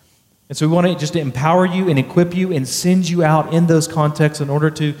 And so we want to just empower you and equip you and send you out in those contexts in order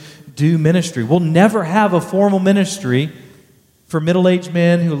to do ministry. We'll never have a formal ministry for middle-aged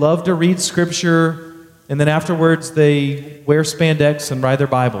men who love to read Scripture, and then afterwards they wear spandex and ride their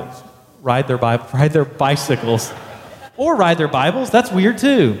bicycles. Or ride their Bibles, that's weird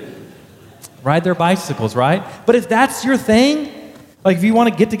too. Ride their bicycles, right? But if that's your thing, like if you want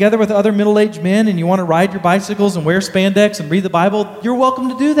to get together with other middle-aged men and you want to ride your bicycles and wear spandex and read the Bible, you're welcome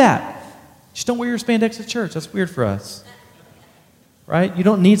to do that. Just don't wear your spandex at church, that's weird for us. Right? You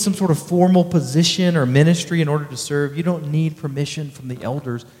don't need some sort of formal position or ministry in order to serve. You don't need permission from the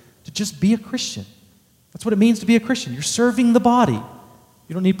elders to just be a Christian. That's what it means to be a Christian. You're serving the body.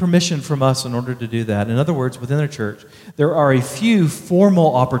 You don't need permission from us in order to do that. In other words, within the church, there are a few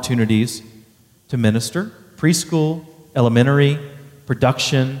formal opportunities to minister: preschool, elementary,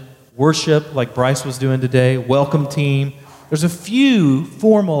 production, worship, like Bryce was doing today, welcome team. There's a few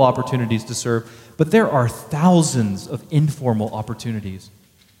formal opportunities to serve, but there are thousands of informal opportunities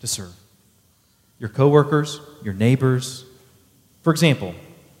to serve. Your coworkers, your neighbors. For example,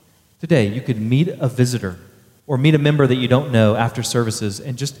 today you could meet a visitor or meet a member that you don't know after services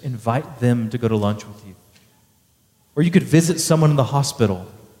and just invite them to go to lunch with you. Or you could visit someone in the hospital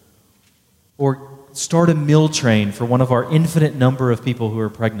or start a meal train for one of our infinite number of people who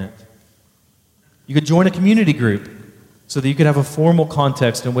are pregnant. You could join a community group so that you could have a formal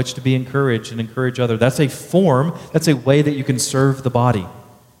context in which to be encouraged and encourage others. That's a form, that's a way that you can serve the body.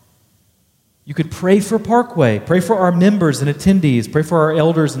 You could pray for Parkway, pray for our members and attendees, pray for our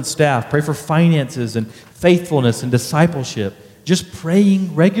elders and staff, pray for finances and faithfulness and discipleship. Just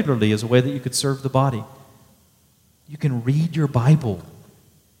praying regularly is a way that you could serve the body. You can read your Bible.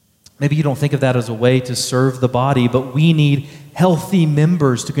 Maybe you don't think of that as a way to serve the body, but we need healthy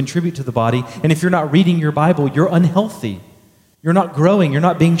members to contribute to the body. And if you're not reading your Bible, you're unhealthy. You're not growing. You're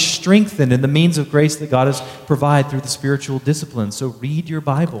not being strengthened in the means of grace that God has provided through the spiritual discipline. So read your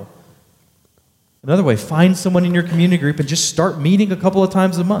Bible. Another way, find someone in your community group and just start meeting a couple of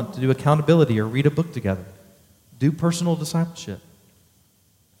times a month to do accountability or read a book together. Do personal discipleship.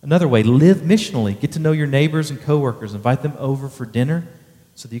 Another way, live missionally. Get to know your neighbors and coworkers. Invite them over for dinner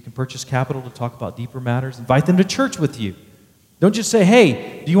so that you can purchase capital to talk about deeper matters. Invite them to church with you. Don't just say,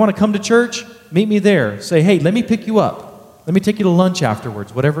 hey, do you want to come to church? Meet me there. Say, hey, let me pick you up. Let me take you to lunch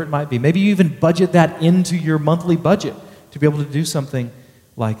afterwards, whatever it might be. Maybe you even budget that into your monthly budget to be able to do something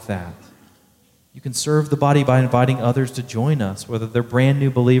like that. You can serve the body by inviting others to join us, whether they're brand new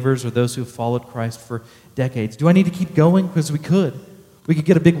believers or those who have followed Christ for decades. Do I need to keep going? Because we could. We could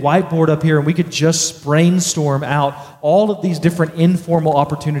get a big whiteboard up here and we could just brainstorm out all of these different informal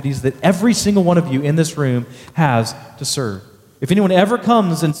opportunities that every single one of you in this room has to serve. If anyone ever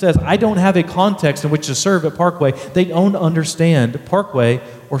comes and says, I don't have a context in which to serve at Parkway, they don't understand Parkway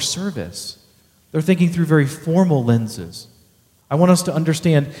or service. They're thinking through very formal lenses. I want us to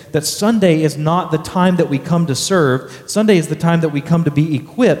understand that Sunday is not the time that we come to serve. Sunday is the time that we come to be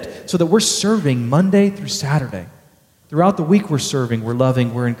equipped so that we're serving Monday through Saturday. Throughout the week we're serving, we're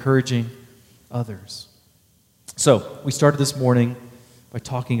loving, we're encouraging others. So, we started this morning by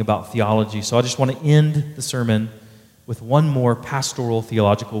talking about theology. So I just want to end the sermon with one more pastoral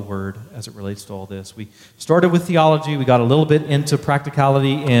theological word as it relates to all this. We started with theology, we got a little bit into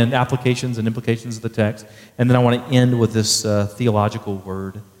practicality and applications and implications of the text, and then I want to end with this theological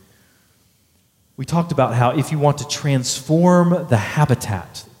word. We talked about how if you want to transform the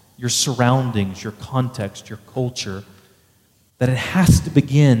habitat, your surroundings, your context, your culture, that it has to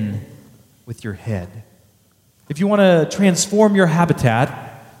begin with your head. If you want to transform your habitat,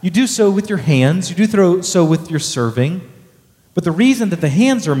 you do so with your hands, you do so with your serving, but the reason that the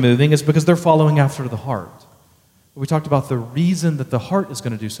hands are moving is because they're following after the heart. We talked about the reason that the heart is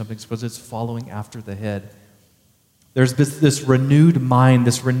going to do something is because it's following after the head. There's this renewed mind,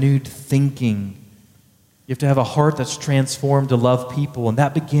 this renewed thinking. You have to have a heart that's transformed to love people, and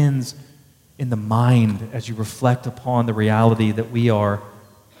that begins in the mind as you reflect upon the reality that we are,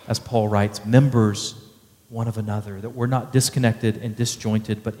 as Paul writes, members one of another, that we're not disconnected and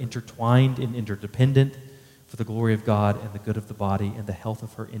disjointed, but intertwined and interdependent for the glory of God and the good of the body and the health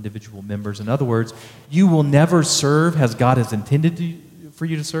of her individual members. In other words, you will never serve as God has intended for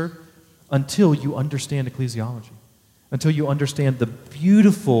you to serve until you understand ecclesiology, until you understand the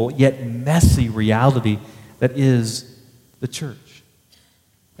beautiful yet messy reality that is the church.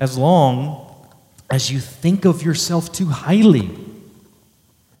 As long as you think of yourself too highly,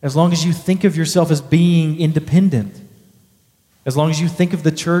 as long as you think of yourself as being independent, as long as you think of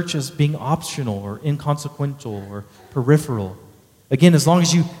the church as being optional or inconsequential or peripheral, again, as long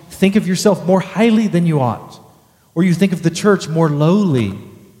as you think of yourself more highly than you ought, or you think of the church more lowly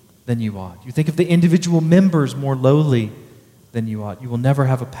than you ought, you think of the individual members more lowly than you ought, you will never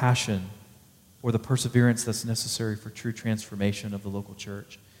have a passion or the perseverance that's necessary for true transformation of the local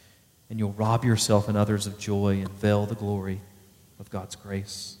church. And you'll rob yourself and others of joy and veil the glory of God's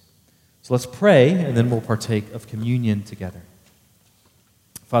grace. So let's pray, and then we'll partake of communion together.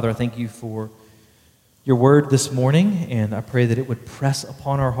 Father, I thank you for your word this morning, and I pray that it would press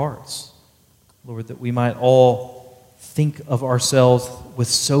upon our hearts. Lord, that we might all think of ourselves with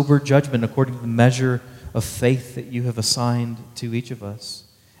sober judgment according to the measure of faith that you have assigned to each of us.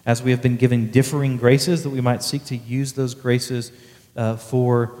 As we have been given differing graces, that we might seek to use those graces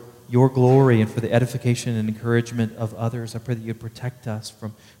for your glory and for the edification and encouragement of others. I pray that you'd protect us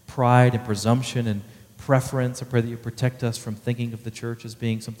from pride and presumption and preference. I pray that you protect us from thinking of the church as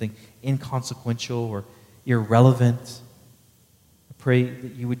being something inconsequential or irrelevant. I pray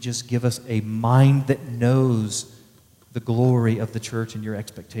that you would just give us a mind that knows the glory of the church and your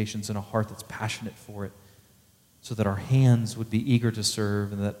expectations and a heart that's passionate for it, so that our hands would be eager to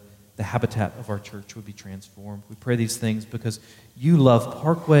serve and that the habitat of our church would be transformed. We pray these things because you love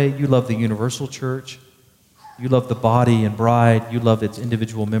Parkway, you love the universal church, you love the body and bride, you love its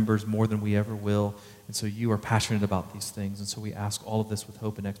individual members more than we ever will, and so you are passionate about these things, and so we ask all of this with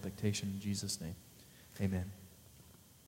hope and expectation in Jesus' name. Amen.